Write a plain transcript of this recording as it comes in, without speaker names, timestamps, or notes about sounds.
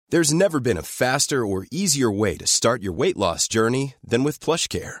There's never been a faster or easier way to start your weight loss journey than with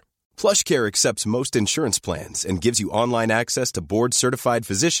PlushCare. PlushCare accepts most insurance plans and gives you online access to board-certified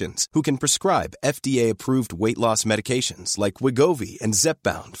physicians who can prescribe FDA-approved weight loss medications like Wegovy and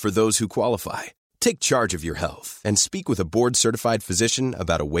Zepbound for those who qualify. Take charge of your health and speak with a board-certified physician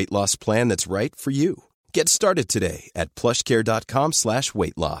about a weight loss plan that's right for you. Get started today at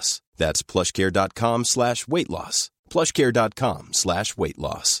plushcare.com/weight loss. That's plushcare.com/weight loss. plushcare.com/weight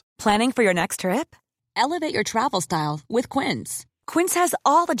loss. Planning for your next trip? Elevate your travel style with Quince. Quince has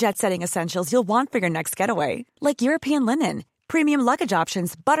all the jet-setting essentials you'll want for your next getaway, like European linen, premium luggage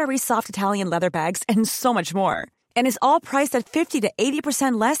options, buttery soft Italian leather bags, and so much more. And is all priced at 50 to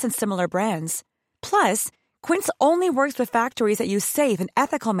 80% less than similar brands. Plus, Quince only works with factories that use safe and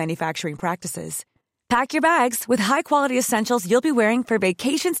ethical manufacturing practices. Pack your bags with high-quality essentials you'll be wearing for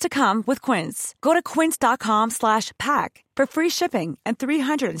vacations to come with Quince. Go to quince.com/pack for free shipping and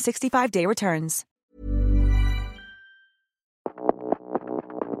 365-day returns.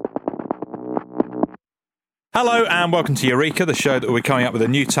 Hello and welcome to Eureka, the show that will be coming up with a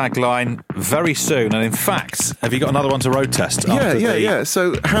new tagline very soon. And in fact, have you got another one to road test? Yeah.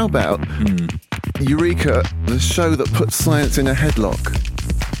 So how about Eureka, the show that puts science in a headlock?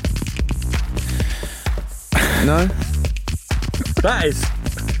 No? That is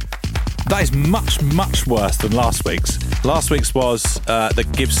much, much worse than last week's. Last week's was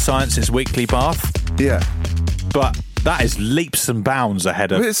that gives science its weekly bath. Yeah. But that is leaps and bounds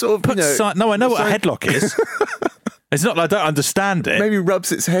ahead of... Well, it's sort of, no, I know what a headlock is. It's not that I don't understand it. Maybe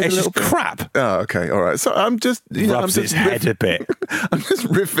rubs its head a little bit. It's just crap. Oh, okay, all right. So I'm just... Rubs its head a bit. I'm just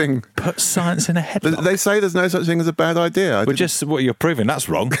riffing. Put science in a headlock. They say there's no such thing as a bad idea. Just what you're proving, that's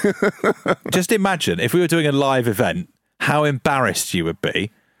wrong. Just imagine, if we were doing a live event, how embarrassed you would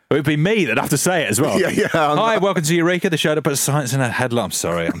be. It would be me that'd have to say it as well. Yeah. Hi, welcome to Eureka, the show that puts science in a headlock. I'm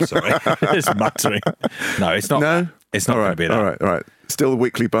sorry. It's muttering. No, it's not. No? It's not going to be that. All right. Still the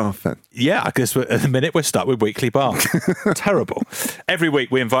weekly bath then. Yeah, I guess at the minute we're stuck with weekly bath. Terrible. Every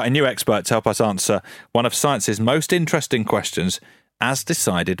week we invite a new expert to help us answer one of science's most interesting questions as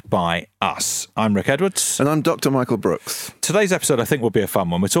decided by us. I'm Rick Edwards. And I'm Dr. Michael Brooks. Today's episode I think will be a fun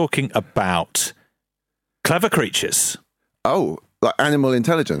one. We're talking about clever creatures. Oh, like animal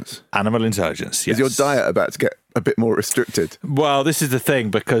intelligence? Animal intelligence, yes. Is your diet about to get a bit more restricted? Well, this is the thing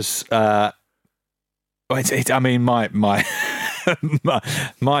because... my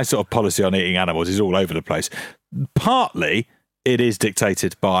my sort of policy on eating animals is all over the place. Partly, it is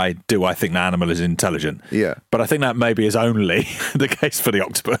dictated by, do I think the animal is intelligent? Yeah. But I think that maybe is only the case for the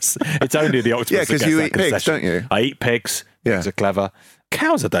octopus. It's only the octopus. Yeah, because you eat pigs, don't you? I eat pigs. Yeah. Pigs are clever.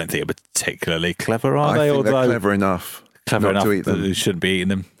 Cows, I don't think are particularly clever, are they? I think they're clever enough. Clever enough to eat them. that you shouldn't be eating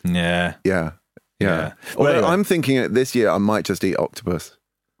them. Yeah. Although Well, anyway. I'm thinking that this year I might just eat octopus.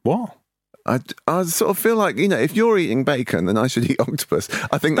 What? I sort of feel like, if you're eating bacon, then I should eat octopus.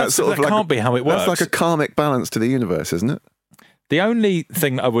 I think that can't be how it works. That's like a karmic balance to the universe, isn't it? The only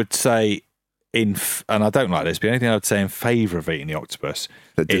thing I would say and I don't like this, but the only thing I would say in favour of eating the octopus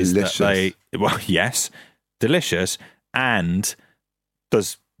is delicious. that yes, delicious, and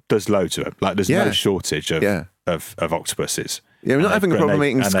there's loads of it. Like there's no shortage of octopuses. Yeah, we're not having a problem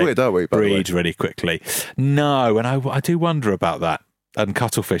eating squid, are we? Breed really quickly. No, and I do wonder about that. And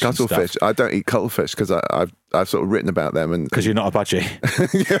cuttlefish. Cuttlefish. I don't eat cuttlefish because I've sort of written about them. Because you're not a budgie.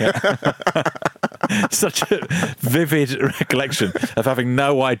 Such a vivid recollection of having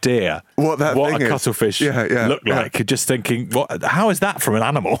no idea what a cuttlefish looked like. Just thinking, how is that from an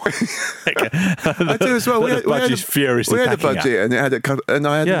animal? I do as well. We had a budgie and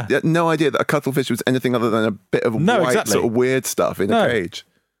I had no idea that a cuttlefish was anything other than a bit of white sort of weird stuff in a cage.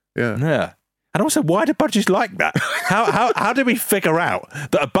 Yeah. And also, why do budgies like that? How do we figure out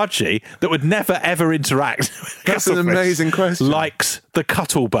that a budgie that would never ever interact with That's an amazing question. likes the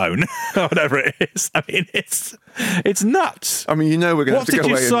cuttlebone or whatever it is? I mean, it's nuts. I mean, we're going to have to go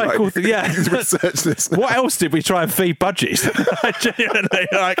away and research this now. What else did we try and feed budgies? Genuinely,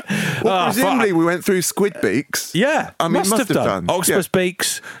 presumably we went through squid beaks. Yeah, I mean, must have done. Octopus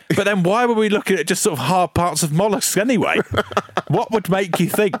beaks. But then why were we looking at just sort of hard parts of mollusks anyway? What would make you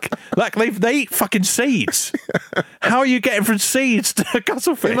think? Like, they eat fucking seeds. How are you getting from seeds to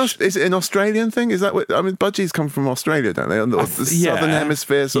cuttlefish? Is it an Australian thing? Is that what... I mean, budgies come from Australia, don't they? On the southern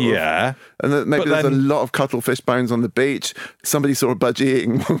hemisphere, sort of. Yeah. And maybe there's a lot of cuttlefish bones on the beach. Somebody saw a budgie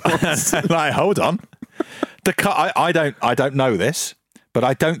eating once. Like, hold on. I don't know this, but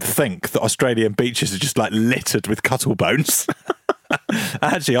I don't think that Australian beaches are just like littered with cuttle bones.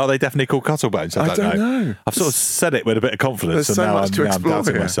 Actually, are they definitely called cuttlebones? I don't know. I've sort of said it with a bit of confidence, There's so much to explore I'm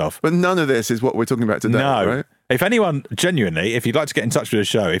doubting here. myself. But none of this is what we're talking about today, right? If anyone, genuinely, if you'd like to get in touch with the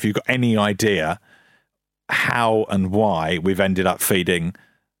show, if you've got any idea how and why we've ended up feeding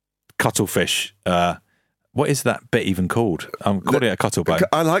cuttlefish, what is that bit even called? I'm calling it a cuttlebone.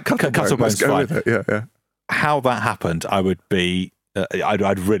 I like cuttlebone. Let's go with it. Yeah. How that happened, I would be,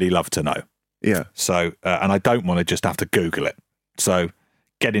 I'd really love to know. Yeah. So, and I don't want to just have to Google it. So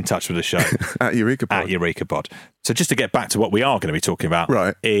get in touch with the show. At EurekaPod. At EurekaPod. So just to get back to what we are going to be talking about,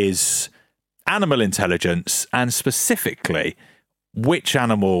 right, is animal intelligence, and specifically, which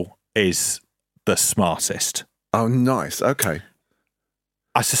animal is the smartest? Oh, nice. Okay.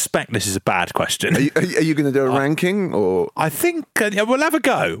 I suspect this is a bad question. Are you going to do a ranking, or? I think we'll have a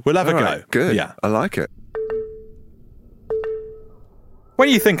go. We'll have a go. Good. Yeah. I like it. When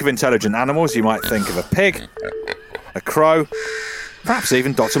you think of intelligent animals, you might think of a pig, a crow, perhaps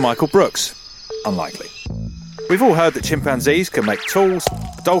even Dr. Michael Brooks. Unlikely. We've all heard that chimpanzees can make tools,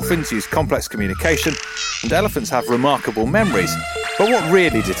 dolphins use complex communication, and elephants have remarkable memories. But what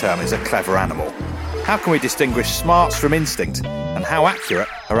really determines a clever animal? How can we distinguish smarts from instinct? And how accurate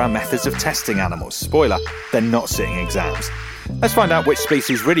are our methods of testing animals? Spoiler, they're not sitting exams. Let's find out which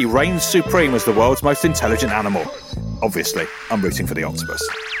species really reigns supreme as the world's most intelligent animal. Obviously, I'm rooting for the octopus.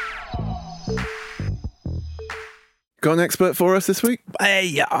 Got an expert for us this week?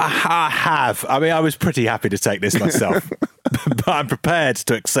 I have. I mean, I was pretty happy to take this myself. But I'm prepared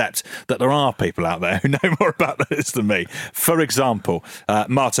to accept that there are people out there who know more about this than me. For example,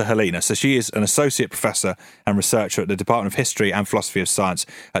 Marta Helena. So she is an associate professor and researcher at the Department of History and Philosophy of Science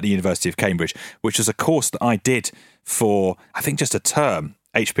at the University of Cambridge, which was a course that I did for, I think, just a term.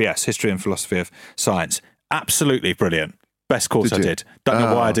 HPS, History and Philosophy of Science. Absolutely brilliant. Best course I did. Don't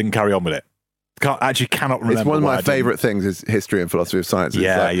know why I didn't carry on with it. Cannot remember. It's one of my favourite things is history and philosophy of science. It's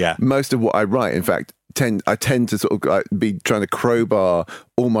yeah. Most of what I write, in fact, I tend to sort of be trying to crowbar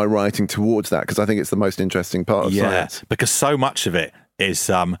all my writing towards that because I think it's the most interesting part of science. Because so much of it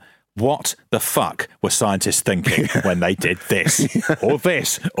is what the fuck were scientists thinking when they did this or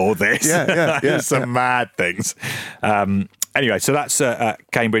this or this? Yeah. Some mad things. Anyway, so that's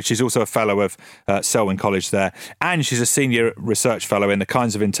Cambridge. She's also a fellow of Selwyn College there. And she's a senior research fellow in the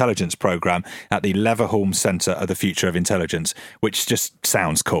Kinds of Intelligence programme at the Leverhulme Centre of the Future of Intelligence, which just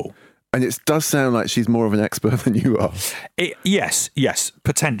sounds cool. And it does sound like she's more of an expert than you are. Yes,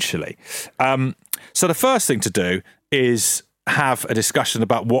 potentially. So the first thing to do is have a discussion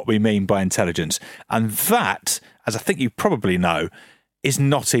about what we mean by intelligence. And that, as I think you probably know, is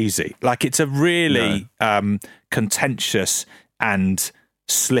not easy. Like, it's a really contentious and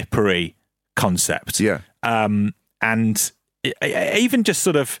slippery concept. Yeah. And even just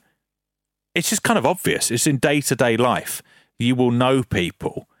sort of, it's just kind of obvious. It's in day-to-day life. You will know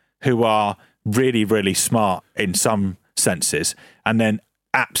people who are really, really smart in some senses and then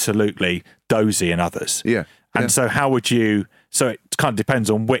absolutely dozy in others. Yeah. And so how would you... So it kind of depends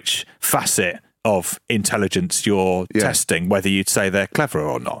on which facet of intelligence you're testing, whether you'd say they're clever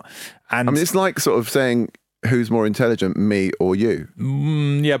or not. And I mean, it's like sort of saying who's more intelligent, me or you.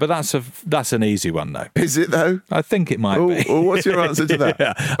 Yeah, but that's an easy one, though. Is it though? I think it might be. Well, what's your answer to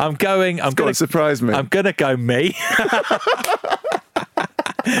that? I'm going to surprise me. I'm going to go me.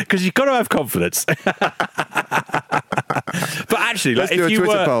 Because you've got to have confidence. But actually, like,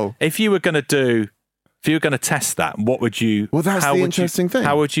 if you were going to test that, what would you... Well, that's the interesting thing.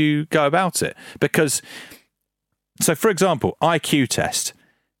 How would you go about it? Because, so for example, IQ test,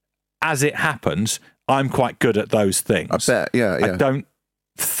 as it happens, I'm quite good at those things. I bet, yeah. I don't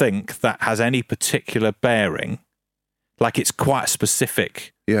think that has any particular bearing. Like, it's quite a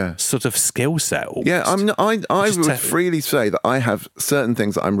specific sort of skill set. Yeah, I would freely say that I have certain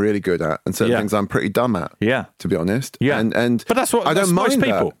things that I'm really good at and certain things I'm pretty dumb at. Yeah, to be honest. Yeah, and but that's what I don't mind. Most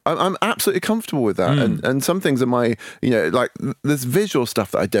people, I'm absolutely comfortable with that. And some things are my, like there's visual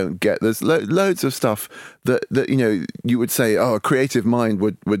stuff that I don't get. There's loads of stuff that you would say, oh, a creative mind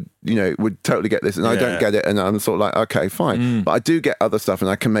would totally get this, and I don't get it, and I'm sort of like, okay, fine. But I do get other stuff,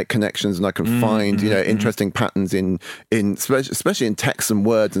 and I can make connections, and I can find interesting patterns in especially in text and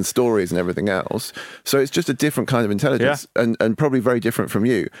words and stories and everything else. So it's just a different kind of intelligence, and probably very different from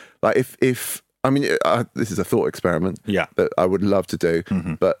you. Like if I mean, this is a thought experiment that I would love to do.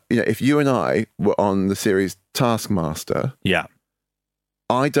 But if you and I were on the series Taskmaster,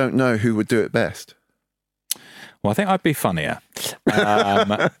 I don't know who would do it best. Well, I think I'd be funnier, but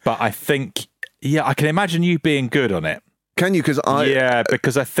I think I can imagine you being good on it. Can you? Because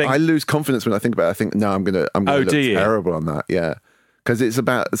I think I lose confidence when I think about it. I think, no, I'm gonna look terrible on that. Yeah, because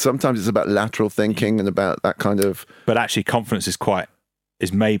sometimes it's about lateral thinking and about that kind of. But actually, confidence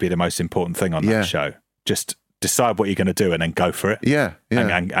is maybe the most important thing on that show. Just decide what you're going to do and then go for it. Yeah.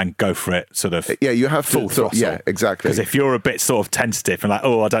 And go for it sort of. Yeah, you have full to. throttle. Yeah, exactly. Because if you're a bit sort of tentative and like,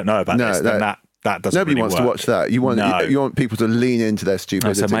 oh, I don't know about this, then that doesn't nobody really wants work. to watch that. You want people to lean into their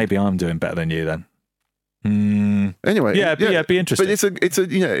stupidity. Oh, so maybe I'm doing better than you then. Anyway, it'd be interesting. But it's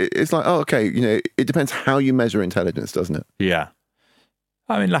a it's like, oh, okay, it depends how you measure intelligence, doesn't it? Yeah.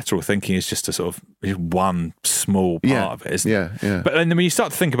 I mean, lateral thinking is just a sort of one small part of it, isn't it? Yeah. But then when you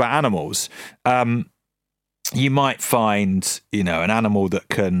start to think about animals, you might find, an animal that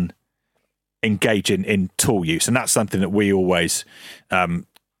can engage in tool use, and that's something that we always kind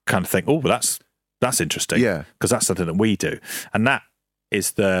of think, oh, well, that's interesting, because that's something that we do, and that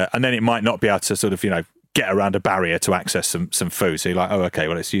is and then it might not be able to sort of get around a barrier to access some food. So you're like, oh, okay,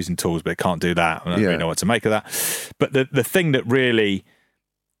 well, it's using tools, but it can't do that. I don't really know what to make of that. But the thing that really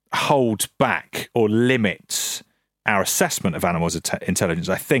holds back or limits our assessment of animals' intelligence,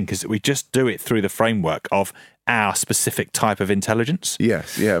 I think, is that we just do it through the framework of our specific type of intelligence.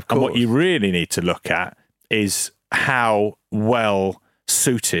 Yes, yeah, of course. And what you really need to look at is how well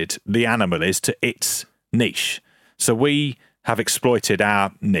suited the animal is to its niche. So we have exploited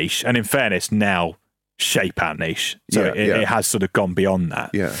our niche, and in fairness, now shape our niche. So it has sort of gone beyond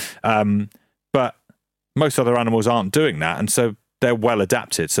that. Yeah. But most other animals aren't doing that, and so they're well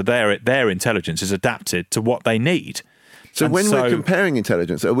adapted. So their intelligence is adapted to what they need. So we're comparing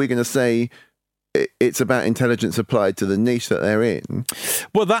intelligence, are we going to say it's about intelligence applied to the niche that they're in?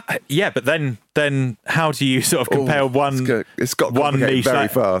 Well, but then how do you sort of compare it's got one niche very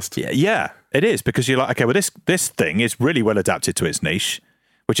fast. Yeah, it is, because you're like, okay, well, this thing is really well adapted to its niche,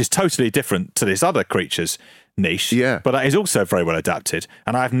 which is totally different to this other creature's niche. Yeah. But that is also very well adapted,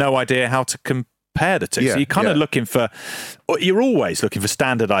 and I have no idea how to compare the two. So you're kind of you're always looking for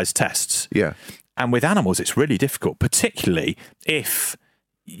standardized tests. Yeah. And with animals, it's really difficult, particularly if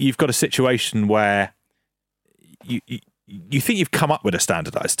you've got a situation where you think you've come up with a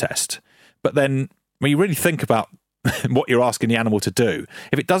standardized test, but then when you really think about what you're asking the animal to do,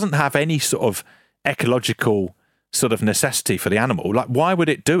 if it doesn't have any sort of ecological sort of necessity for the animal, like, why would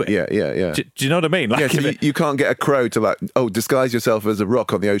it do it? Yeah. Do you know what I mean? Like, so you can't get a crow to disguise yourself as a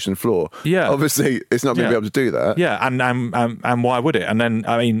rock on the ocean floor. Yeah. Obviously, it's not going to be able to do that. Yeah, and why would it? And then,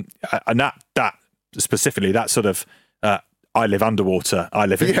 I mean, and that specifically, that sort of, I live underwater. I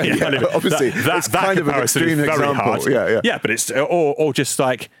live in. Obviously, that kind of an extreme example. Hard. Yeah, but it's or just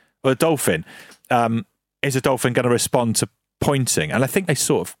like a dolphin. Is a dolphin going to respond to pointing? And I think they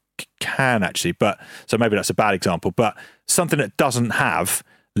sort of can actually, but so maybe that's a bad example. But something that doesn't have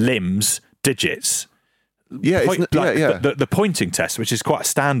limbs, digits. The pointing test, which is quite a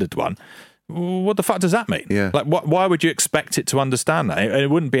standard one. What the fuck does that mean? Yeah. Like, why would you expect it to understand that? It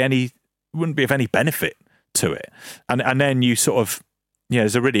wouldn't be of any benefit to it. And then you sort of,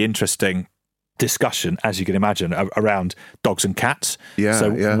 there's a really interesting discussion, as you can imagine, around dogs and cats. Yeah.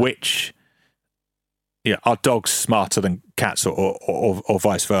 So which, are dogs smarter than cats or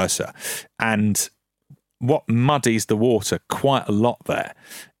vice versa? And what muddies the water quite a lot there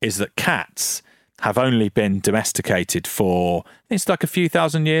is that cats have only been domesticated for, it's like a few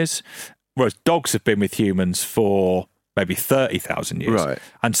thousand years, whereas dogs have been with humans for maybe 30,000 years. Right.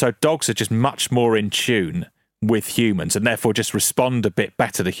 And so dogs are just much more in tune with humans and therefore just respond a bit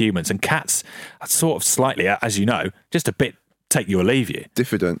better to humans. And cats are sort of slightly, as you know, just a bit take you or leave you.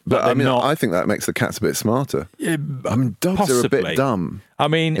 Diffident. But I mean, I think that makes the cats a bit smarter. I mean, dogs are a bit dumb. I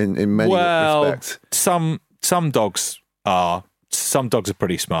mean, in many respects. Some dogs are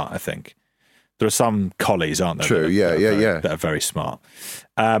pretty smart, I think. There are some collies, aren't there? True, that are very smart.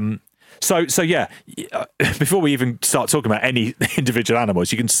 So yeah, before we even start talking about any individual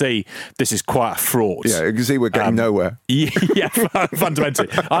animals, you can see this is quite a fraught. Yeah, you can see we're getting nowhere. Yeah, fundamentally.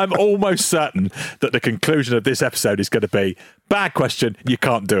 I'm almost certain that the conclusion of this episode is going to be, bad question, you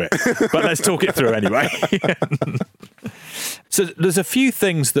can't do it. But let's talk it through anyway. So there's a few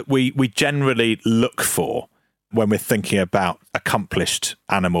things that we generally look for when we're thinking about accomplished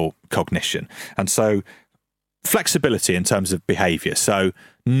animal cognition. And so flexibility in terms of behaviour, so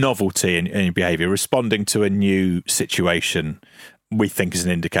novelty in behaviour, responding to a new situation, we think is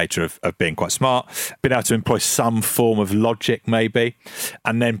an indicator of being quite smart. Being able to employ some form of logic, maybe,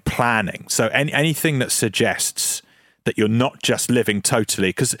 and then planning. So anything that suggests that you're not just living totally,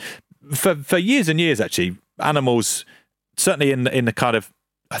 because for years and years, actually, animals, certainly in the kind of,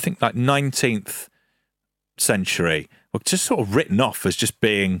 I think, like 19th century, were just sort of written off as just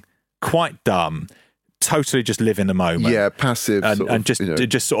being quite dumb, totally just live in the moment. Yeah, passive, and just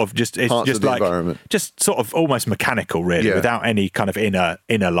sort of it's just like just sort of almost mechanical, really, without any kind of inner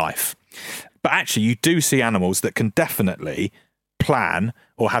life. But actually, you do see animals that can definitely plan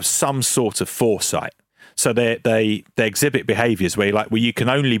or have some sort of foresight. So they exhibit behaviours where you're like, well, you can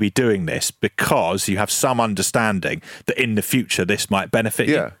only be doing this because you have some understanding that in the future this might benefit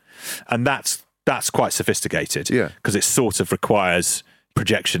you. And that's quite sophisticated because it sort of requires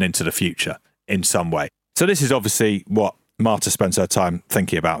projection into the future in some way. So this is obviously what Marta spends her time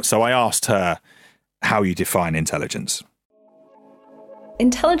thinking about. So I asked her how you define intelligence.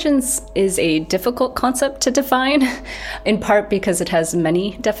 Intelligence is a difficult concept to define, in part because it has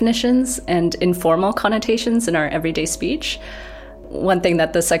many definitions and informal connotations in our everyday speech. One thing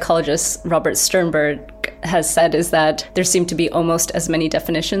that the psychologist Robert Sternberg has said is that there seem to be almost as many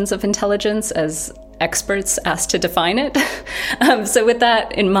definitions of intelligence as experts asked to define it. So with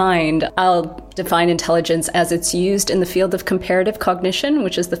that in mind, I'll define intelligence as it's used in the field of comparative cognition,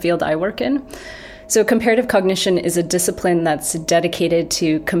 which is the field I work in. So comparative cognition is a discipline that's dedicated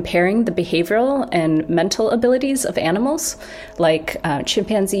to comparing the behavioral and mental abilities of animals, like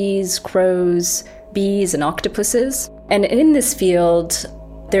chimpanzees, crows, bees, and octopuses. And in this field,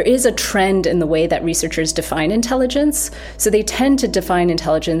 there is a trend in the way that researchers define intelligence. So they tend to define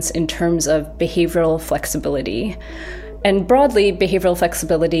intelligence in terms of behavioral flexibility. And broadly, behavioral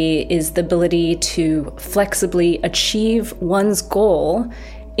flexibility is the ability to flexibly achieve one's goal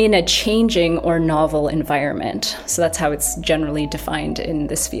in a changing or novel environment. So that's how it's generally defined in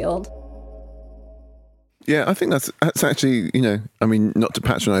this field. Yeah, I think that's actually, I mean, not to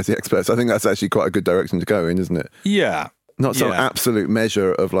patronize the experts, I think that's actually quite a good direction to go in, isn't it? Yeah. Not some absolute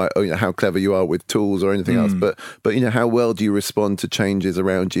measure of like, how clever you are with tools or anything else, but how well do you respond to changes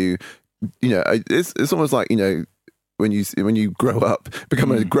around you? It's almost like, when you grow up,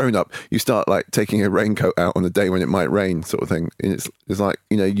 become a grown up, you start like taking a raincoat out on the day when it might rain, sort of thing. And it's like,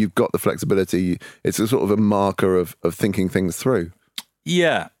 you've got the flexibility. It's a sort of a marker of thinking things through.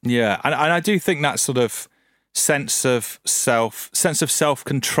 Yeah. And I do think that sort of sense of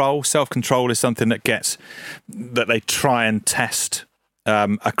self-control. Self-control is something that they try and test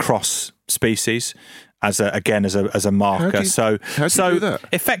across species as a marker. How do you do that?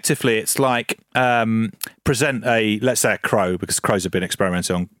 Effectively, it's like present let's say a crow, because crows have been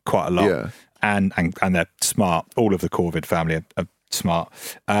experimented on quite a lot, and they're smart. All of the corvid family are smart.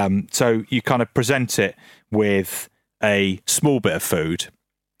 So you kind of present it with a small bit of food,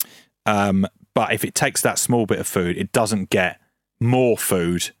 but if it takes that small bit of food, it doesn't get more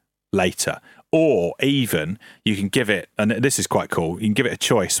food later. Or even you can give it, and this is quite cool, you can give it a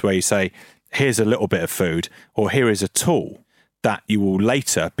choice where you say, here's a little bit of food, or here is a tool that you will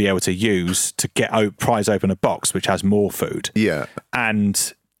later be able to use to prise open a box which has more food. Yeah.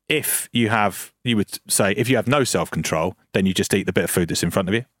 And if you have no self-control, then you just eat the bit of food that's in front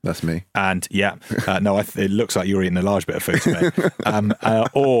of you. That's me. And it looks like you're eating a large bit of food to me.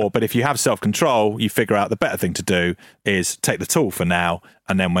 But if you have self-control, you figure out the better thing to do is take the tool for now,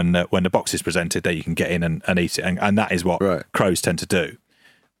 and then when the box is presented, then you can get in and eat it. And that is what crows tend to do,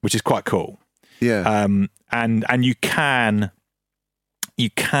 which is quite cool. Yeah. And you can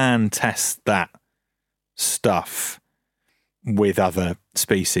test that stuff with other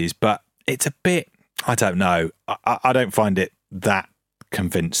species, but it's a bit, I don't know. I don't find it that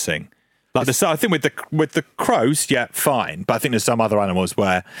convincing. I think with the crows, fine. But I think there's some other animals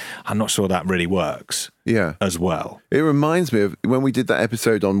where I'm not sure that really works. Yeah, as well. It reminds me of when we did that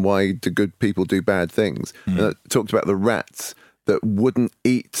episode on why do good people do bad things. Talked about the rats that wouldn't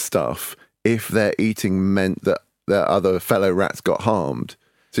eat stuff if their eating meant that their other fellow rats got harmed.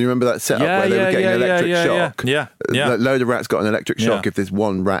 So you remember that setup where they were getting an electric shock? Yeah. A load of rats got an electric shock if this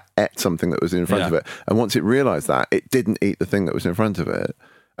one rat ate something that was in front of it. And once it realised that, it didn't eat the thing that was in front of it.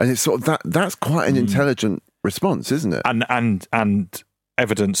 And it's sort of that's quite an intelligent response, isn't it? And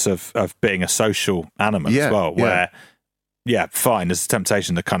evidence of being a social animal as well, where, fine, there's a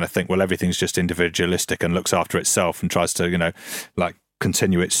temptation to kind of think, well, everything's just individualistic and looks after itself and tries to,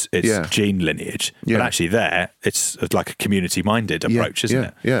 continue its gene lineage. But actually it's like a community-minded approach, isn't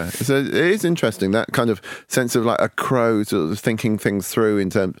it? Yeah. So it is interesting, that kind of sense of like a crow sort of thinking things through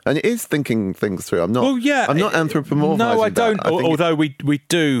and it is thinking things through. I'm not anthropomorphizing. No, I don't. Although we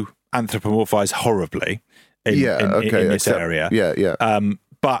do anthropomorphize horribly in this area.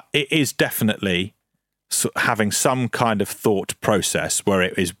 But it is definitely having some kind of thought process where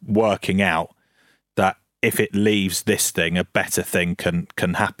it is working out that if it leaves this thing, a better thing can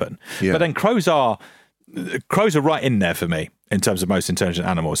happen. Yeah. But then crows are right in there for me in terms of most intelligent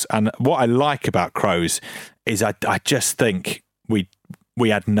animals. And what I like about crows is I just think we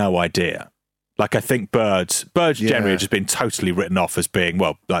had no idea. Like, I think birds generally have just been totally written off as being,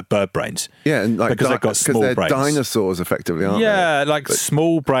 like bird brains. Yeah, and like because they've got small brains. Because they're dinosaurs, effectively, aren't they? Yeah, like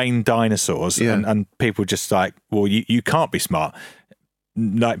small brain dinosaurs. Yeah. And people just like, well, you can't be smart.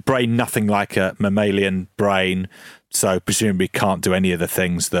 brain nothing like a mammalian brain, so presumably can't do any of the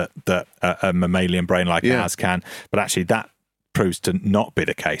things that a mammalian brain like ours can. But actually, that proves to not be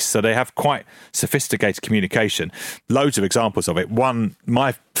the case. So they have quite sophisticated communication. Loads of examples of it. One,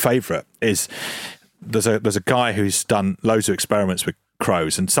 my favourite is there's a guy who's done loads of experiments with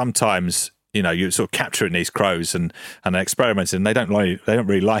crows, and sometimes you're sort of capturing these crows and experimenting, and they don't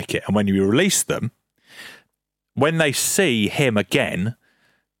really like it. And when you release them, when they see him again,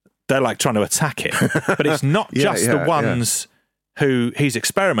 they're like trying to attack him. But it's not just the ones who he's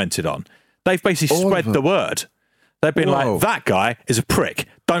experimented on. They've basically spread the word. They've been like, that guy is a prick.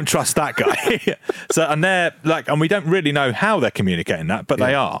 Don't trust that guy. And they're like, and we don't really know how they're communicating that, but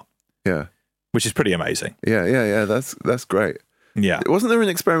they are. Yeah. Which is pretty amazing. Yeah. That's great. Yeah. Wasn't there an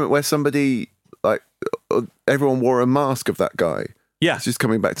experiment where somebody, like, everyone wore a mask of that guy? Yeah. It's just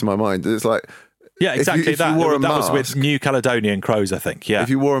coming back to my mind. It's like, yeah, exactly. If you wore a mask, was with New Caledonian crows, I think. Yeah. If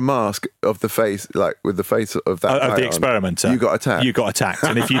you wore a mask of the face, like with the face of that guy of the experimenter, you got attacked.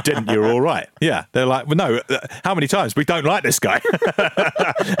 And if you didn't, you were all right. Yeah. They're like, well, no, how many times? We don't like this guy.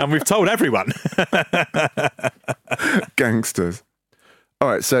 And we've told everyone. Gangsters. All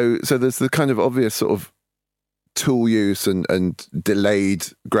right. So there's the kind of obvious sort of tool use and delayed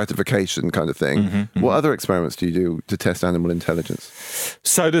gratification kind of thing. Mm-hmm. What other experiments do you do to test animal intelligence?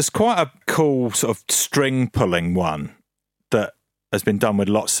 So there's quite a cool sort of string pulling one that has been done with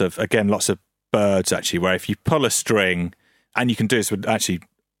lots of birds, actually, where if you pull a string, and you can do this with actually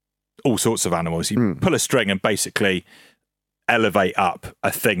all sorts of animals, you pull a string and basically elevate up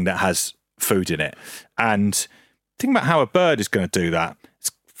a thing that has food in it. And think about how a bird is going to do that.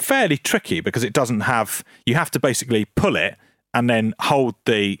 Fairly tricky because it doesn't have, you have to basically pull it and then hold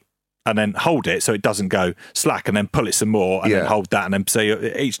it so it doesn't go slack, and then pull it some more and then hold that, and then so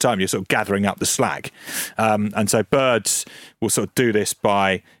each time you're sort of gathering up the slack, and so birds will sort of do this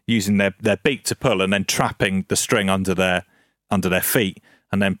by using their beak to pull and then trapping the string under their feet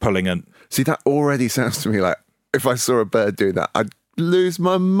and then pulling. And see, that already sounds to me like if I saw a bird do that, I'd lose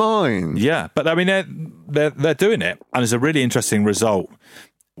my mind. Yeah, but I mean they're doing it, and there's a really interesting result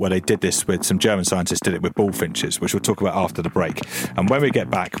where they did this with some German scientists, did it with bullfinches, which we'll talk about after the break. And when we get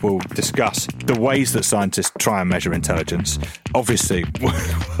back, we'll discuss the ways that scientists try and measure intelligence. Obviously, we'll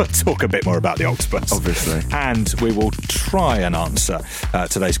talk a bit more about the octopus. Obviously. And we will try and answer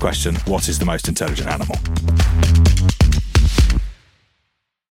today's question, what is the most intelligent animal?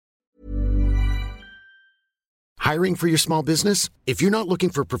 Hiring for your small business? If you're not looking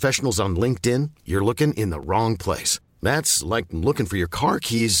for professionals on LinkedIn, you're looking in the wrong place. That's like looking for your car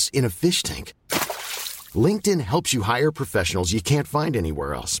keys in a fish tank. LinkedIn helps you hire professionals you can't find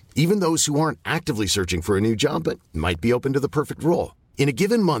anywhere else, even those who aren't actively searching for a new job but might be open to the perfect role. In a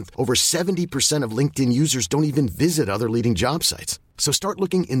given month, over 70% of LinkedIn users don't even visit other leading job sites. So start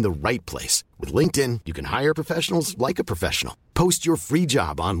looking in the right place. With LinkedIn, you can hire professionals like a professional. Post your free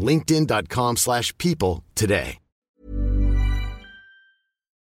job on linkedin.com/people today.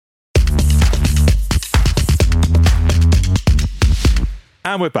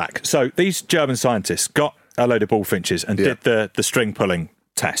 And we're back. So these German scientists got a load of bullfinches and did the string pulling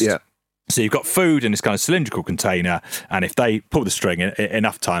test. Yeah. So you've got food in this kind of cylindrical container, and if they pull the string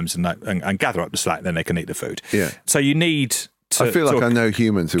enough times and gather up the slack, then they can eat the food. Yeah. So you need to... I feel like I know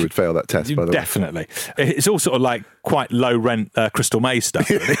humans who would fail that test, by the way. Definitely. It's all sort of like quite low-rent Crystal Maze stuff,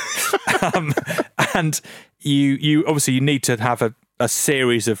 really. And you obviously you need to have a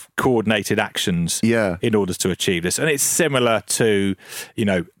series of coordinated actions in order to achieve this. And it's similar to,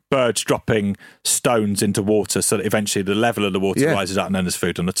 birds dropping stones into water so that eventually the level of the water rises up and then there's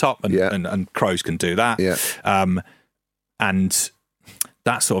food on the top, and crows can do that. Yeah. And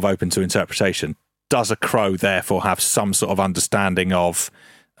that's sort of open to interpretation. Does a crow therefore have some sort of understanding of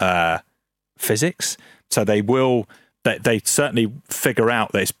physics? So they certainly figure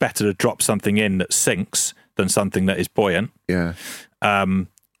out that it's better to drop something in that sinks than something that is buoyant. Yeah.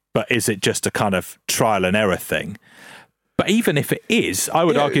 But is it just a kind of trial and error thing? But even if it is, I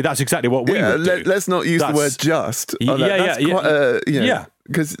would argue that's exactly what we would do. Let's not use the word just. Because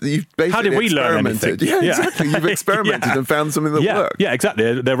you've basically how did we learn anything? Yeah, exactly. You've experimented and found something that worked. Yeah,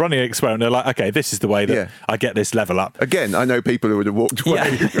 exactly. They're running an experiment. They're like, okay, this is the way that I get this level up. Again, I know people who would have walked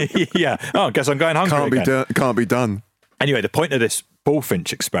away. Yeah. Oh, I guess I'm going hungry Can't be done. Anyway, the point of this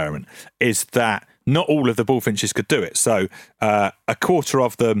bullfinch experiment is that not all of the bullfinches could do it. So a quarter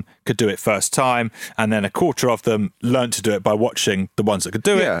of them could do it first time, and then a quarter of them learned to do it by watching the ones that could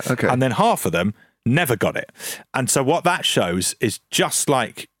do it. Okay. And then half of them never got it. And so what that shows is just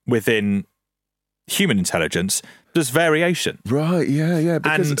like within human intelligence, There's variation. Right, yeah.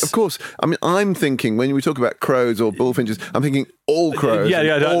 Because, of course, I mean, I'm thinking, when we talk about crows or bullfinches, I'm thinking all crows.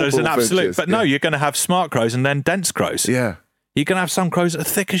 Yeah, all there's an absolute. bullfinches. But no, you're going to have smart crows and then dense crows. Yeah. You're going to have some crows that are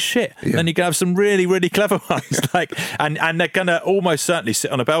thick as shit. Yeah. Then you're going to have some really, really clever ones. And they're going to almost certainly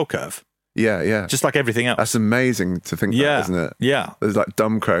sit on a bell curve. Yeah. Just like everything else. That's amazing to think about, isn't it? Yeah. There's like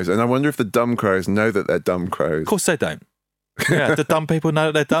dumb crows. And I wonder if the dumb crows know that they're dumb crows. Of course they don't. Yeah, the dumb people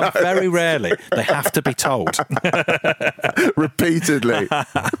know that they're dumb. No, very rarely. They have to be told. Repeatedly.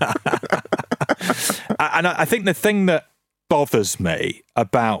 And I think the thing that bothers me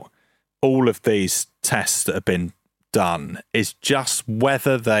about all of these tests that have been done is just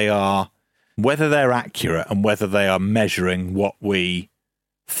whether they're accurate and whether they are measuring what we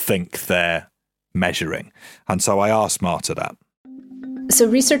think they're measuring. And so I asked Marta that. So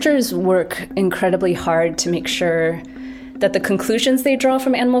researchers work incredibly hard to make sure that the conclusions they draw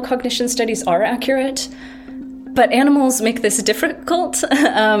from animal cognition studies are accurate. But animals make this difficult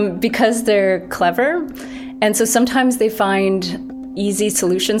because they're clever. And so sometimes they find easy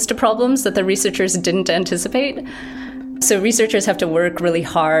solutions to problems that the researchers didn't anticipate. So researchers have to work really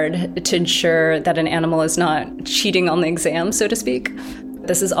hard to ensure that an animal is not cheating on the exam, so to speak.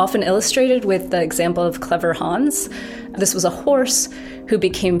 This is often illustrated with the example of Clever Hans. This was a horse who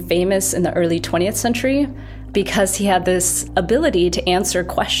became famous in the early 20th century because he had this ability to answer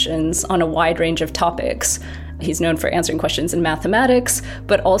questions on a wide range of topics. He's known for answering questions in mathematics,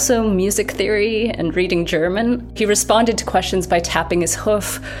 but also music theory and reading German. He responded to questions by tapping his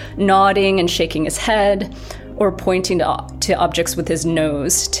hoof, nodding and shaking his head, or pointing to objects with his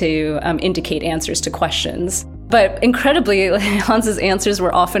nose to indicate answers to questions. But incredibly, Hans's answers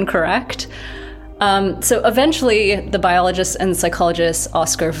were often correct. So eventually, the biologist and psychologist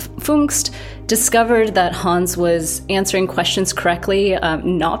Oskar Pfungst discovered that Hans was answering questions correctly,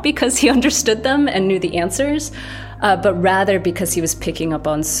 not because he understood them and knew the answers, but rather because he was picking up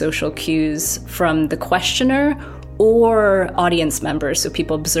on social cues from the questioner or audience members, so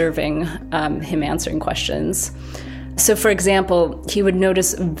people observing him answering questions. So, for example, he would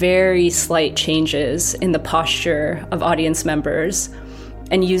notice very slight changes in the posture of audience members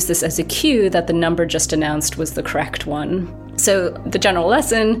and use this as a cue that the number just announced was the correct one. So the general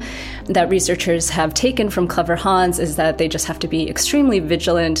lesson that researchers have taken from Clever Hans is that they just have to be extremely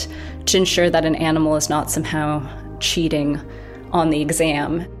vigilant to ensure that an animal is not somehow cheating on the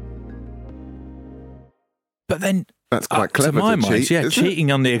exam. But then, that's quite clever to my to mind, cheat, cheating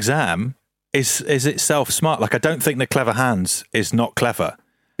it? on the exam is itself smart. Like, I don't think that Clever Hans is not clever.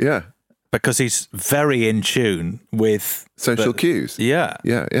 Yeah. Because he's very in tune with social cues. Yeah.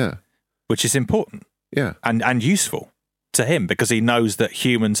 Yeah. Which is important. Yeah. And useful to him because he knows that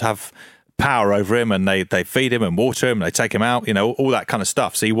humans have power over him and they feed him and water him, they take him out, all that kind of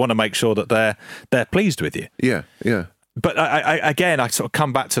stuff. So you want to make sure that they're pleased with you. Yeah. But I sort of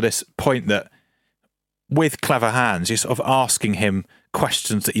come back to this point that with Clever Hans, you're sort of asking him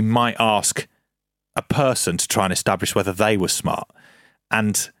questions that you might ask a person to try and establish whether they were smart.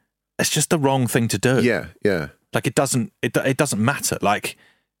 And it's just the wrong thing to do. Yeah. Like, it doesn't matter. Like,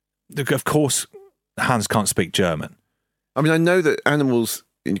 of course, Hans can't speak German. I mean, I know that animals,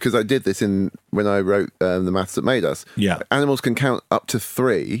 because I did this when I wrote The Maths That Made Us. Yeah. Animals can count up to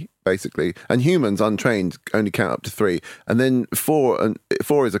 3, basically, and humans, untrained, only count up to 3. And then 4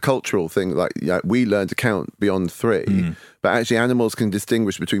 is a cultural thing. Like, we learn to count beyond 3. But actually, animals can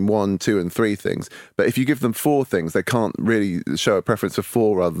distinguish between 1, 2, and 3 things. But if you give them 4 things, they can't really show a preference for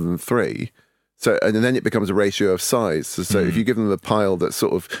 4 rather than 3. So, and then it becomes a ratio of size. So if you give them a pile that's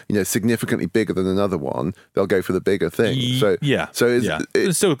sort of, significantly bigger than another one, they'll go for the bigger thing. So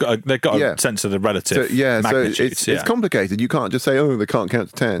they've still got a sense of the relative magnitudes. So it's complicated. You can't just say, they can't count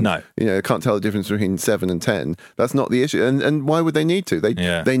to 10. No. They can't tell the difference between 7 and 10. That's not the issue. And why would they need to?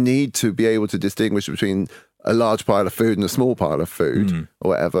 They need to be able to distinguish between a large pile of food and a small pile of food or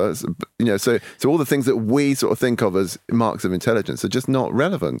whatever. So all the things that we sort of think of as marks of intelligence are just not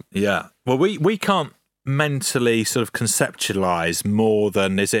relevant. Yeah. Well, we can't mentally sort of conceptualize more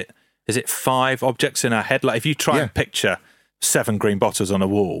than, is it 5 objects in our head? Like, if you try and picture 7 green bottles on a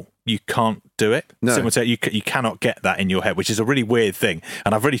wall, you can't do it. No. Someone said you cannot get that in your head, which is a really weird thing.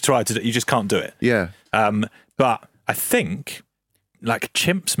 And I've really tried to do it. You just can't do it. Yeah. But I think, like,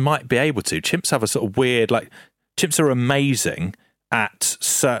 chimps might be able to. Chimps have a sort of weird, chimps are amazing at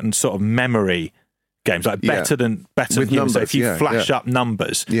certain sort of memory games, better than humans. Numbers, So if you flash up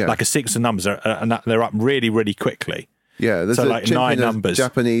numbers, like a sequence of numbers, and they're up really, really quickly. Yeah, there's so 9 numbers.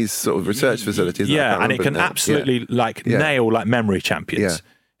 Japanese sort of research facilities. Yeah, and it can absolutely nail memory champions. Yeah.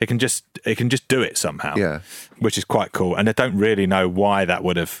 It can just do it somehow. Yeah, which is quite cool. And I don't really know why that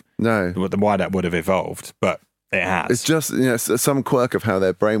would have evolved, but It has. It's just some quirk of how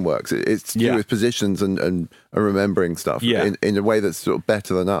their brain works. It's to do with positions and remembering stuff in a way that's sort of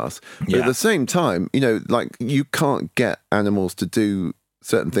better than us. But at the same time, like you can't get animals to do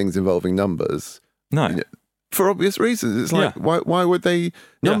certain things involving numbers. No. For obvious reasons. It's like, why would they?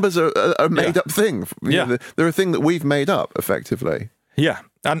 Numbers are a made-up thing. They're a thing that we've made up, effectively. Yeah,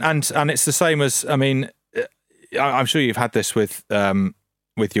 and it's the same as, I mean, I'm sure you've had this with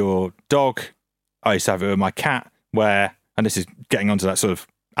your dog. I used to have it with my cat, where, and this is getting onto that sort of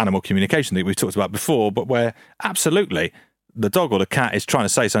animal communication that we've talked about before, but where absolutely the dog or the cat is trying to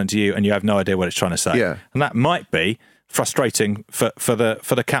say something to you and you have no idea what it's trying to say. Yeah. And that might be frustrating for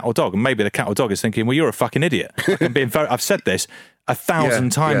the cat or dog. And maybe the cat or dog is thinking, well, you're a fucking idiot. I've said this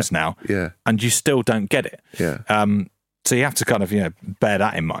 1,000 times now, and you still don't get it. Yeah. So you have to kind of, bear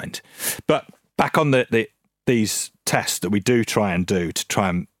that in mind. But back on these tests that we do try and do to try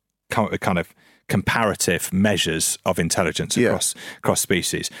and come up with kind of comparative measures of intelligence across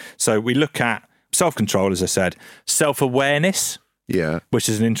species. So we look at self-control, as I said, self-awareness, which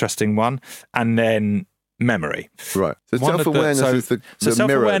is an interesting one, and then memory. Right. So self-awareness is the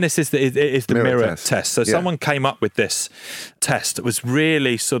self-awareness mirror. is the mirror test. test. So someone came up with this test that was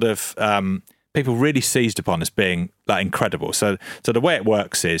really sort of people really seized upon as being like incredible. So the way it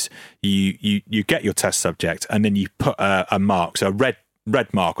works is you get your test subject and then you put a mark, so a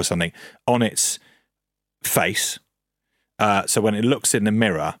red mark or something on its face. So when it looks in the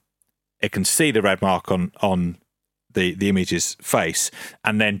mirror, it can see the red mark on the image's face,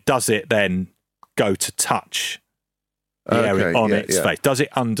 and then does it then go to touch the area on its face? Does it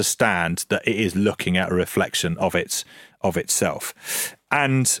understand that it is looking at a reflection of itself?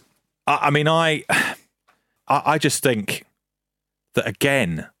 And I mean, I just think that,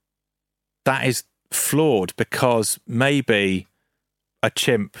 again, that is flawed, because maybe a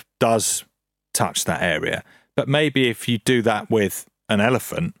chimp does touch that area, but maybe if you do that with an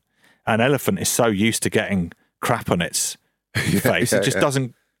elephant is so used to getting crap on its face, it just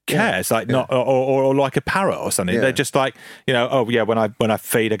doesn't care. It's like not, or like a parrot or something. They're just like, when I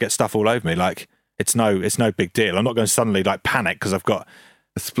feed, I get stuff all over me. Like it's no big deal. I'm not going to suddenly like panic because I've got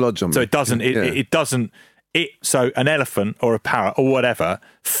a splodge on me. So it doesn't. So an elephant or a parrot or whatever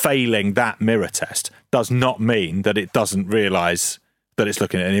failing that mirror test does not mean that it doesn't realise that it's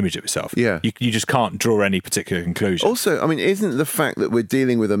looking at an image of itself. Yeah. You just can't draw any particular conclusion. Also, I mean, isn't the fact that we're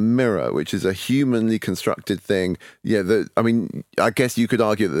dealing with a mirror, which is a humanly constructed thing, I guess you could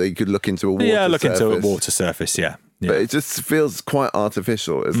argue that they could look into a water surface. Yeah, look into a water surface, yeah. But it just feels quite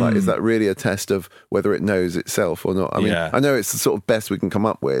artificial. It's like, is that really a test of whether it knows itself or not? I mean, I know it's the sort of best we can come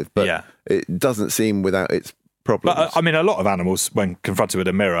up with, but it doesn't seem without its problems. But, I mean, a lot of animals, when confronted with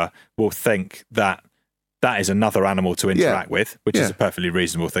a mirror, will think that is another animal to interact with, which is a perfectly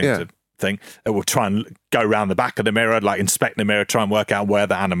reasonable thing to think. It will try and go around the back of the mirror, like inspect the mirror, try and work out where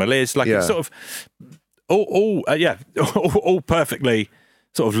the animal is. Like it's sort of all perfectly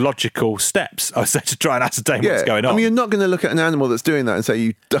sort of logical steps, I would say, to try and ascertain what's going on. I mean, you're not going to look at an animal that's doing that and say,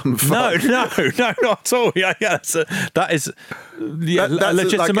 you dumb fuck. No, not at all. That is a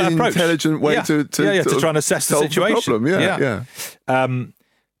legitimate like an approach. Intelligent way to try and assess the situation. The problem.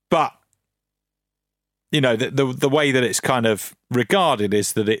 But the way that it's kind of regarded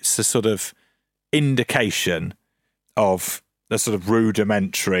is that it's a sort of indication of a sort of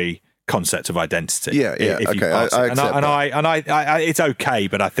rudimentary concept of identity. I accept I it's okay,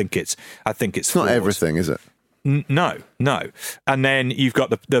 but I think it's not everything, is it? No. And then you've got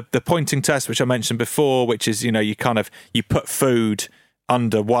the pointing test, which I mentioned before, which is you put food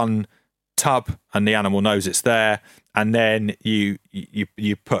under one tub and the animal knows it's there, and then you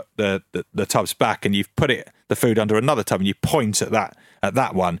put the tubs back and you've put the food under another tub and you point at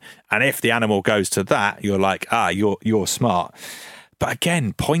that one, and if the animal goes to that, you're like, you're smart. But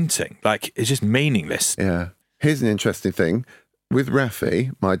again, pointing, like, it's just meaningless. Yeah. Here's an interesting thing. With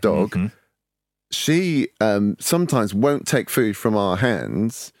Rafi, my dog, she sometimes won't take food from our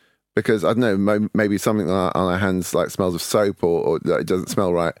hands because, I don't know, maybe something on our hands like smells of soap or it doesn't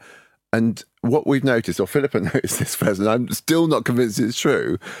smell right. And what we've noticed, or Philippa noticed this first, and I'm still not convinced it's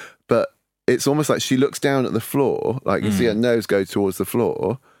true, but it's almost like she looks down at the floor, like you see her nose go towards the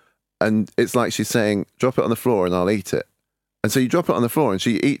floor, and it's like she's saying, drop it on the floor and I'll eat it. And so you drop it on the floor and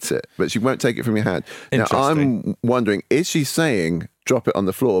she eats it, but she won't take it from your hand. Now, I'm wondering, is she saying drop it on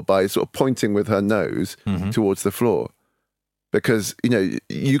the floor by sort of pointing with her nose towards the floor? Because,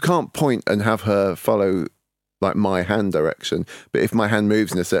 you can't point and have her follow like my hand direction, but if my hand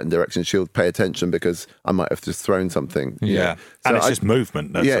moves in a certain direction, she'll pay attention because I might have just thrown something. Yeah. So and it's just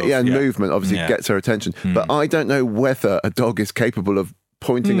movement. And movement obviously gets her attention. But I don't know whether a dog is capable of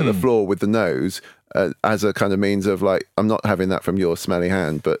pointing at the floor with the nose as a kind of means of like, I'm not having that from your smelly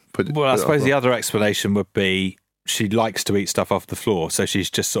hand, but I suppose the other explanation would be she likes to eat stuff off the floor, so she's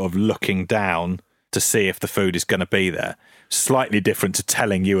just sort of looking down to see if the food is going to be there. Slightly different to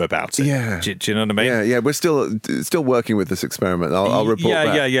telling you about it. Yeah. Do you know what I mean? Yeah. We're still working with this experiment. I'll report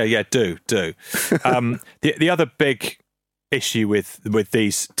back. Yeah. Do. The other big issue with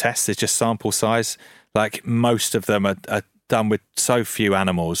these tests is just sample size. Like, most of them are done with so few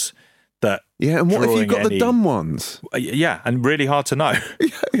animals that. Yeah, and what if you've got the dumb ones? Yeah, and really hard to know.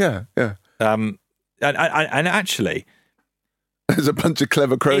 Yeah. And actually, there's a bunch of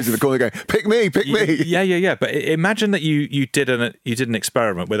clever crows in the corner going, "Pick me, pick me." Yeah. But imagine that you did an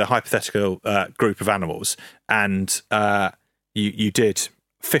experiment with a hypothetical group of animals, and you did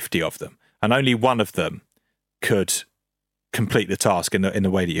 50 of them, and only one of them could complete the task in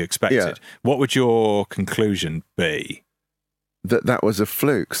the way that you expected. Yeah. What would your conclusion be? That was a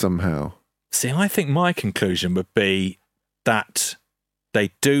fluke somehow. See, I think my conclusion would be that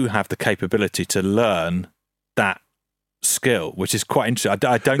they do have the capability to learn that skill, which is quite interesting.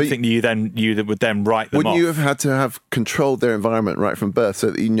 I don't think you would then write them Wouldn't off. you have had to have controlled their environment right from birth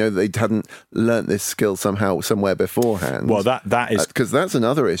so that you know they hadn't learnt this skill somewhere beforehand? Well, that is because that's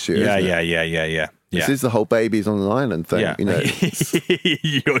another issue. Yeah. This is the whole babies on an island thing. Yeah. You know,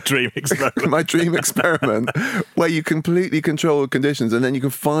 Your dream experiment. my dream experiment, where you completely control conditions, and then you can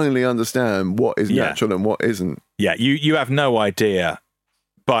finally understand what is natural and what isn't. Yeah, you have no idea,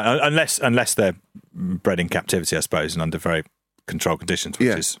 but unless they're bred in captivity, I suppose, and under very controlled conditions,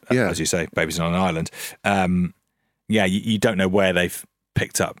 which is, as you say, babies on an island. You don't know where they've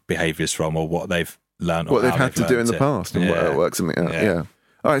picked up behaviours from, or what they've learned, or what they've how had to do in the past, and what works something out. Yeah.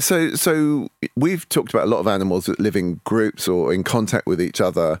 All right, so we've talked about a lot of animals that live in groups or in contact with each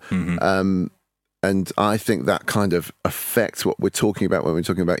other, and I think that kind of affects what we're talking about when we're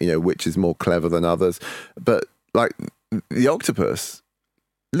talking about, which is more clever than others. But like the octopus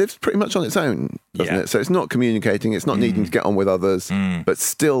lives pretty much on its own, doesn't it? So it's not communicating, it's not needing to get on with others, but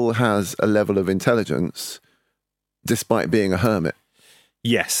still has a level of intelligence despite being a hermit.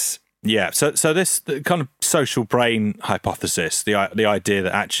 Yes. Yeah, so this the kind of social brain hypothesis, the idea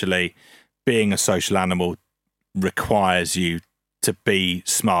that actually being a social animal requires you to be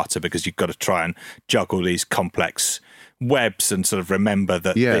smarter because you've got to try and juggle these complex webs and sort of remember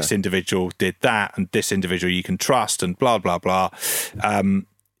that this individual did that and this individual you can trust and blah blah blah.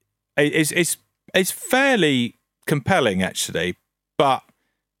 It's fairly compelling actually, but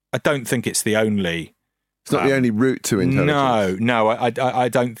I don't think it's the only. It's not the only route to intelligence. No, I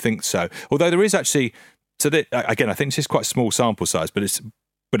don't think so. Although there is actually, again, I think this is quite a small sample size, but it's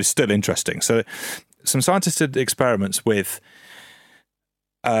still interesting. So some scientists did experiments with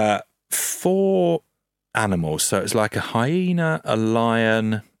 4 animals. So it's like a hyena, a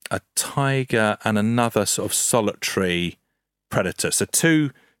lion, a tiger, and another sort of solitary predator. So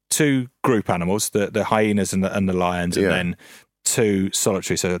two group animals, the hyenas and the lions, and then 2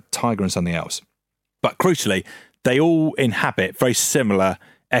 solitary, so a tiger and something else. But crucially, they all inhabit very similar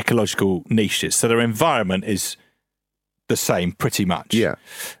ecological niches. So their environment is the same pretty much. Yeah.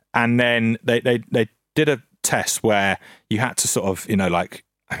 And then they did a test where you had to sort of,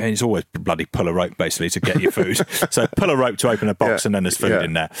 it's always bloody pull a rope basically to get your food. So pull a rope to open a box and then there's food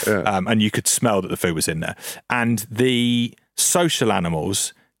in there. Yeah. And you could smell that the food was in there. And the social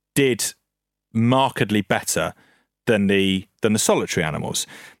animals did markedly better than the solitary animals.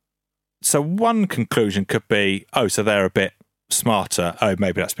 So one conclusion could be, so they're a bit smarter. Oh,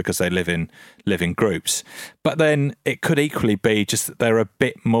 maybe that's because they live in groups. But then it could equally be just that they're a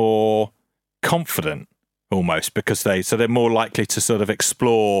bit more confident, almost, because they're more likely to sort of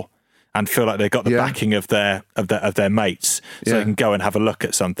explore and feel like they've got the backing of their mates, so they can go and have a look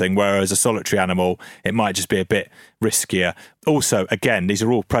at something. Whereas a solitary animal, it might just be a bit riskier. Also, again, these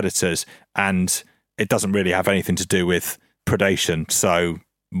are all predators, and it doesn't really have anything to do with predation. So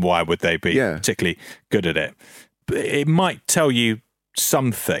why would they be particularly good at it? But it might tell you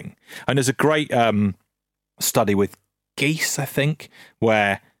something. And there's a great study with geese, I think,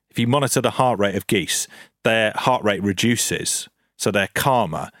 where if you monitor the heart rate of geese, their heart rate reduces, so they're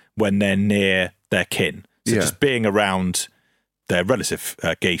calmer when they're near their kin. So just being around their relative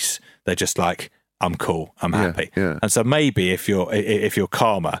geese, they're just like, I'm cool, I'm happy. Yeah. And so maybe if you're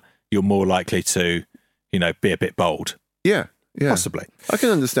calmer, you're more likely to, be a bit bold. Yeah. Possibly. I can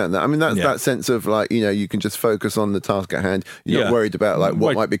understand that. I mean, that's that sense of like, you can just focus on the task at hand. You're not worried about like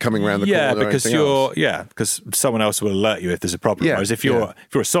what might be coming around the corner. Because someone else will alert you if there's a problem. Whereas if you're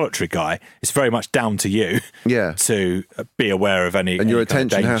a solitary guy, it's very much down to you to be aware of any. And your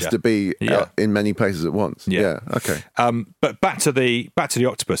attention has to be in many places at once. Yeah. Okay. But back to the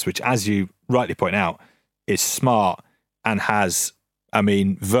octopus, which, as you rightly point out, is smart and has,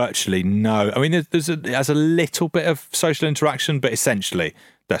 virtually no. It has a little bit of social interaction, but essentially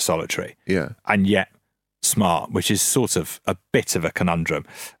they're solitary. Yeah. And yet smart, which is sort of a bit of a conundrum.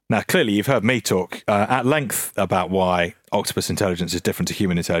 Now, clearly, you've heard me talk at length about why octopus intelligence is different to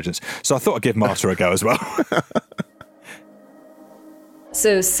human intelligence. So I thought I'd give Marta a go as well.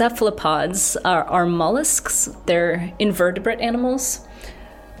 So cephalopods are mollusks. They're invertebrate animals.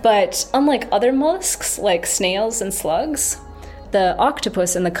 But unlike other mollusks, like snails and slugs, the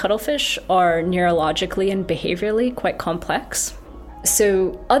octopus and the cuttlefish are neurologically and behaviorally quite complex.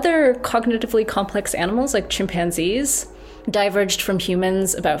 So other cognitively complex animals like chimpanzees diverged from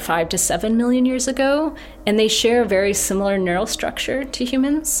humans about 5 to 7 million years ago, and they share a very similar neural structure to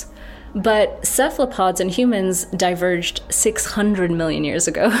humans. But cephalopods and humans diverged 600 million years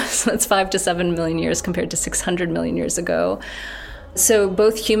ago. So that's 5 to 7 million years compared to 600 million years ago. So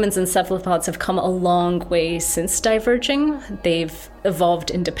both humans and cephalopods have come a long way since diverging. They've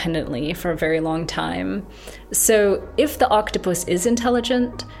evolved independently for a very long time. So if the octopus is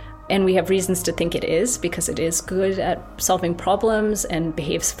intelligent, and we have reasons to think it is because it is good at solving problems and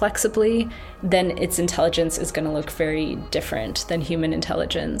behaves flexibly, then its intelligence is going to look very different than human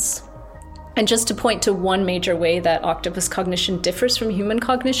intelligence. And just to point to one major way that octopus cognition differs from human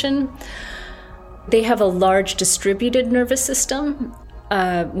cognition, they have a large distributed nervous system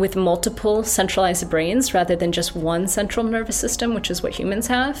with multiple centralized brains rather than just one central nervous system, which is what humans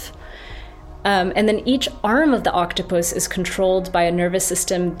have. And then each arm of the octopus is controlled by a nervous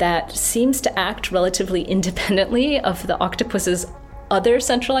system that seems to act relatively independently of the octopus's other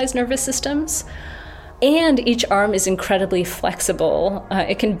centralized nervous systems. And each arm is incredibly flexible.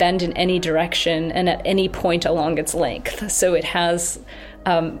 It can bend in any direction and at any point along its length. So it has,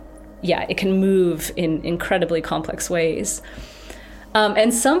 it can move in incredibly complex ways.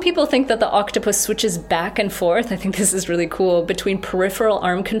 And some people think that the octopus switches back and forth, I think this is really cool, between peripheral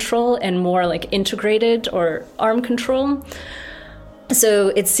arm control and more like integrated or arm control. So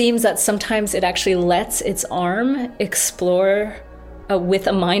it seems that sometimes it actually lets its arm explore with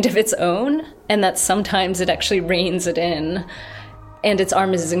a mind of its own, and that sometimes it actually reins it in. And its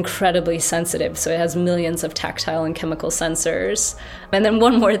arm is incredibly sensitive, so it has millions of tactile and chemical sensors. And then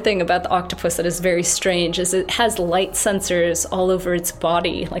one more thing about the octopus that is very strange is it has light sensors all over its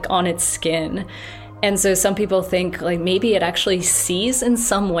body, like on its skin. And so some people think like maybe it actually sees in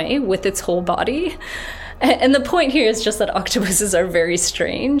some way with its whole body. And the point here is just that octopuses are very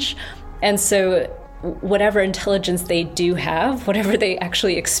strange. And so whatever intelligence they do have, whatever they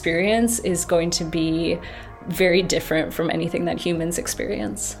actually experience, is going to be very different from anything that humans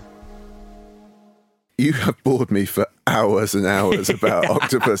experience. You have bored me for hours and hours about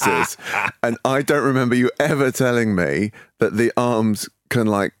octopuses, and I don't remember you ever telling me that the arms can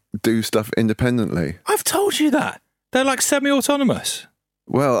like do stuff independently. I've told you that. They're like semi-autonomous.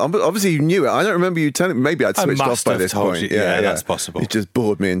 Well, obviously you knew it. I don't remember you telling me. Maybe I'd switched off by this point. Yeah, that's possible. You just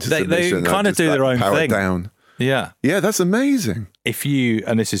bored me into submission. They kind of do their own thing. Down. Yeah. Yeah, that's amazing. If you,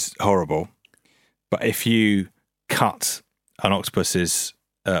 and this is horrible, but if you cut an octopus's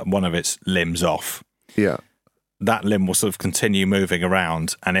one of its limbs off, that limb will sort of continue moving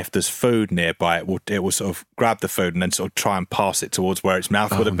around, and if there's food nearby, it will sort of grab the food and then sort of try and pass it towards where its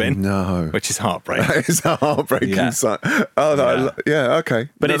mouth would have been. No, which is heartbreaking. That is a heartbreaking sight. Oh, okay.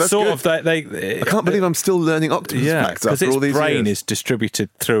 But no, it's sort good. of I can't believe I'm still learning octopus facts after all these years. Because its brain is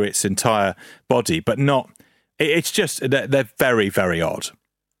distributed through its entire body, but not. It's just they're very, very odd.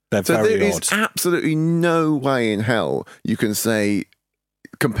 They're so very there odd. is absolutely no way in hell you can say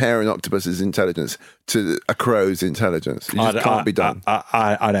compare an octopus's intelligence to a crow's intelligence. It just can't be done.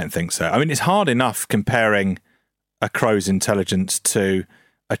 I don't think so. I mean, it's hard enough comparing a crow's intelligence to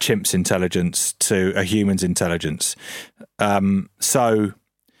a chimp's intelligence to a human's intelligence. So,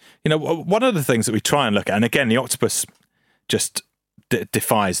 one of the things that we try and look at, and again, the octopus just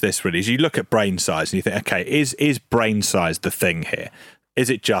defies this really, is you look at brain size and you think, okay, is brain size the thing here? Is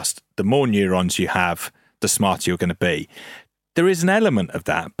it just the more neurons you have, the smarter you're going to be? There is an element of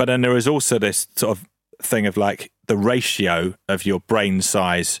that, but then there is also this sort of thing of like the ratio of your brain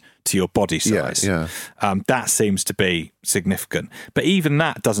size to your body size. Yeah. That seems to be significant. But even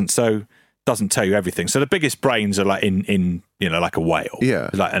that doesn't. So doesn't tell you everything. So the biggest brains are like in like a whale. Yeah.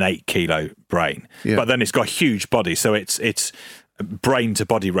 It's like an 8 kilo brain. Yeah. But then it's got a huge body. So its brain to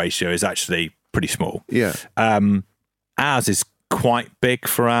body ratio is actually pretty small. Yeah. Ours is quite big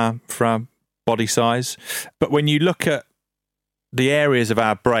for our body size. But when you look at the areas of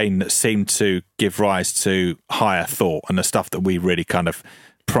our brain that seem to give rise to higher thought and the stuff that we really kind of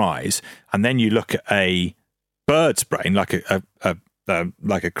prize, and then you look at a bird's brain, like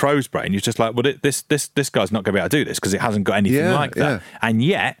a crow's brain, you're just like, well, this guy's not going to be able to do this because it hasn't got anything like that. Yeah. And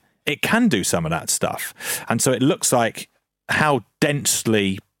yet it can do some of that stuff. And so it looks like how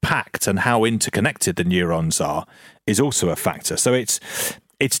densely packed and how interconnected the neurons are is also a factor. So it's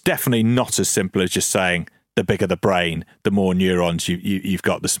definitely not as simple as just saying the bigger the brain, the more neurons you've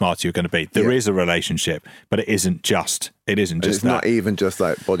got, the smarter you're going to be. There is a relationship, but it isn't just it's that. not even just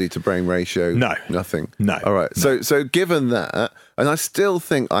like body to brain ratio. No. Nothing. No. All right. No. So given that, and I still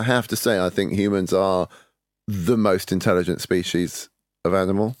think, I have to say, I think humans are the most intelligent species of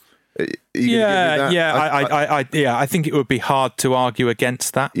animal. Are you gonna give me that? I think it would be hard to argue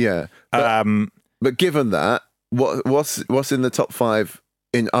against that. Yeah. But given that, what's in the top 5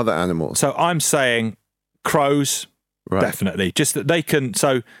 in other animals? So I'm saying crows, Right. definitely. Just that they can.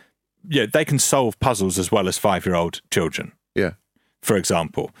 So they can solve puzzles as well as 5-year-old children. Yeah. For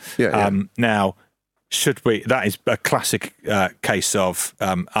example. Yeah. Now, should we? That is a classic case of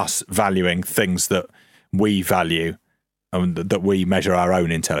us valuing things that we value and that we measure our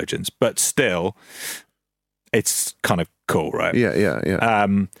own intelligence. But still, it's kind of cool, right? Yeah.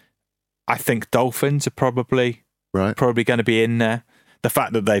 I think dolphins are probably going to be in there. The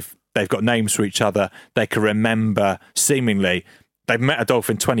fact that they've got names for each other, they can remember seemingly. They've met a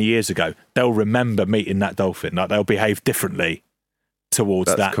dolphin 20 years ago. They'll remember meeting that dolphin. Like they'll behave differently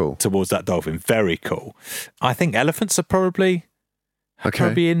towards that dolphin. Very cool. I think elephants are probably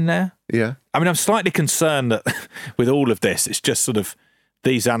in there. Yeah. I mean, I'm slightly concerned that with all of this, it's just sort of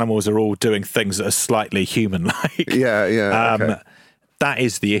these animals are all doing things that are slightly human-like. Yeah. Okay. That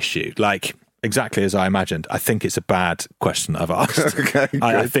is the issue. Like, exactly as I imagined. I think it's a bad question I've asked. Okay,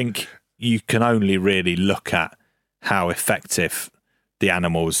 I think you can only really look at how effective the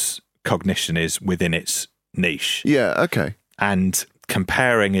animal's cognition is within its niche. Yeah. Okay. And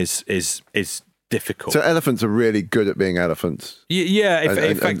comparing is difficult. So elephants are really good at being elephants.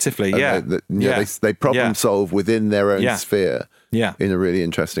 Effectively. They problem solve within their own sphere. Yeah. In a really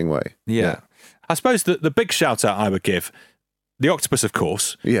interesting way. Yeah. I suppose the big shout out I would give, the octopus, of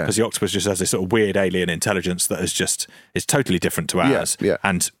course, because the octopus just has this sort of weird alien intelligence that is totally different to ours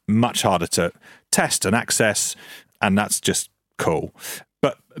and much harder to test and access, and that's just cool.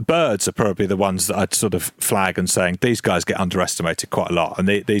 But birds are probably the ones that I'd sort of flag and saying these guys get underestimated quite a lot, and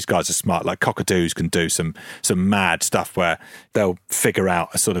these guys are smart. Like cockatoos can do some mad stuff where they'll figure out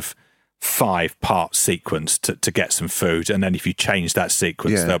a sort of 5-part sequence to get some food, and then if you change that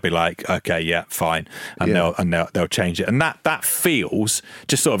sequence, they'll be like, okay, yeah, fine, and they'll change it, and that feels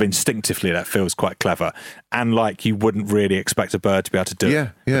just sort of instinctively, that feels quite clever, and like you wouldn't really expect a bird to be able to do it,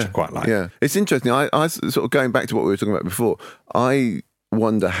 which I quite like. Yeah, it's interesting. I sort of going back to what we were talking about before. I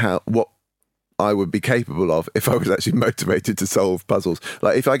wonder what I would be capable of if I was actually motivated to solve puzzles.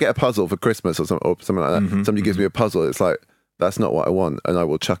 Like if I get a puzzle for Christmas or something like that, somebody gives me a puzzle, it's like, that's not what I want, and I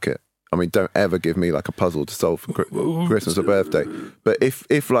will chuck it. I mean, don't ever give me like a puzzle to solve for Christmas or birthday. But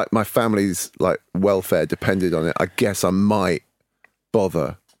if like my family's like welfare depended on it, I guess I might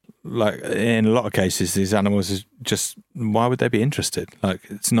bother. Like in a lot of cases, these animals is just, why would they be interested? Like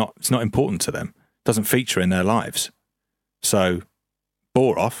it's not important to them. It doesn't feature in their lives. So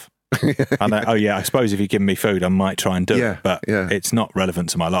bore off. And I suppose if you give me food, I might try and do it. But it's not relevant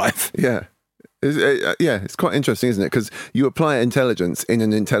to my life. Yeah. It's quite interesting, isn't it? Because you apply intelligence in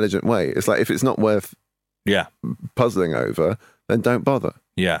an intelligent way. It's like if it's not worth puzzling over, then don't bother.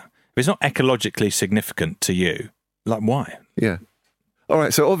 Yeah. If it's not ecologically significant to you, like why? Yeah. All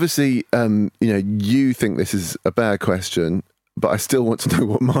right. So obviously, you think this is a bad question, but I still want to know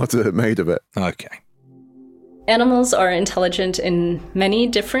what Marta made of it. Okay. Animals are intelligent in many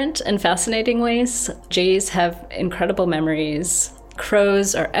different and fascinating ways. Jays have incredible memories.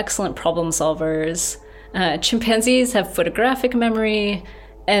 Crows are excellent problem solvers. Chimpanzees have photographic memory.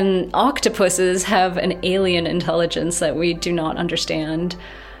 And octopuses have an alien intelligence that we do not understand.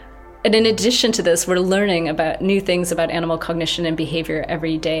 And in addition to this, we're learning about new things about animal cognition and behavior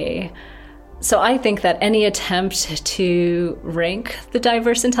every day. So I think that any attempt to rank the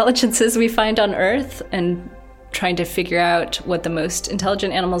diverse intelligences we find on Earth and trying to figure out what the most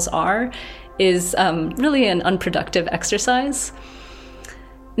intelligent animals are is really an unproductive exercise.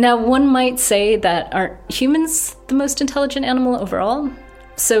 Now, one might say that aren't humans the most intelligent animal overall?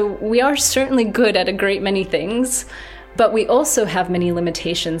 So we are certainly good at a great many things, but we also have many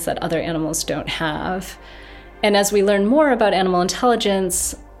limitations that other animals don't have. And as we learn more about animal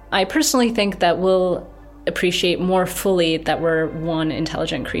intelligence, I personally think that we'll appreciate more fully that we're one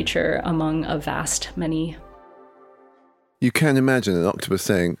intelligent creature among a vast many. You can imagine an octopus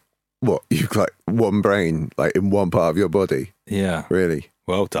saying, what, you've got one brain, like in one part of your body? Yeah. Really?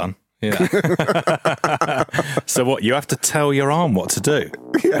 Well done. Yeah. So what, you have to tell your arm what to do?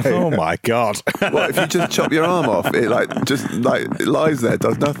 Yeah. Oh my God. What if you just chop your arm off? It it lies there,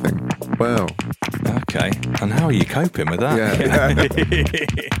 does nothing. Wow. Okay. And how are you coping with that? Yeah.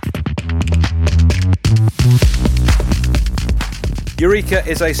 Eureka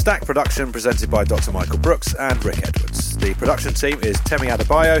is a Stack production presented by Dr. Michael Brooks and Rick Edwards. The production team is Temi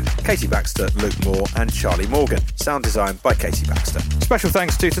Adebayo, Katie Baxter, Luke Moore and Charlie Morgan. Sound design by Katie Baxter. Special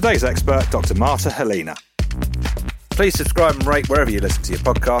thanks to today's expert, Dr. Marta Helena. Please subscribe and rate wherever you listen to your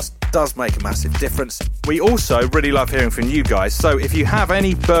podcast. It does make a massive difference. We also really love hearing from you guys, so if you have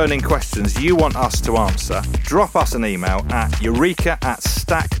any burning questions you want us to answer, drop us an email at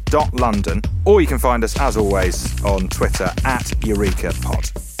eureka@stack.london, or you can find us, as always, on Twitter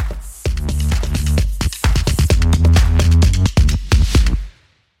 @EurekaPod.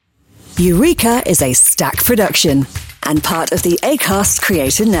 Eureka is a Stack production and part of the Acast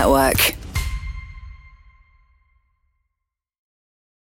Creator Network.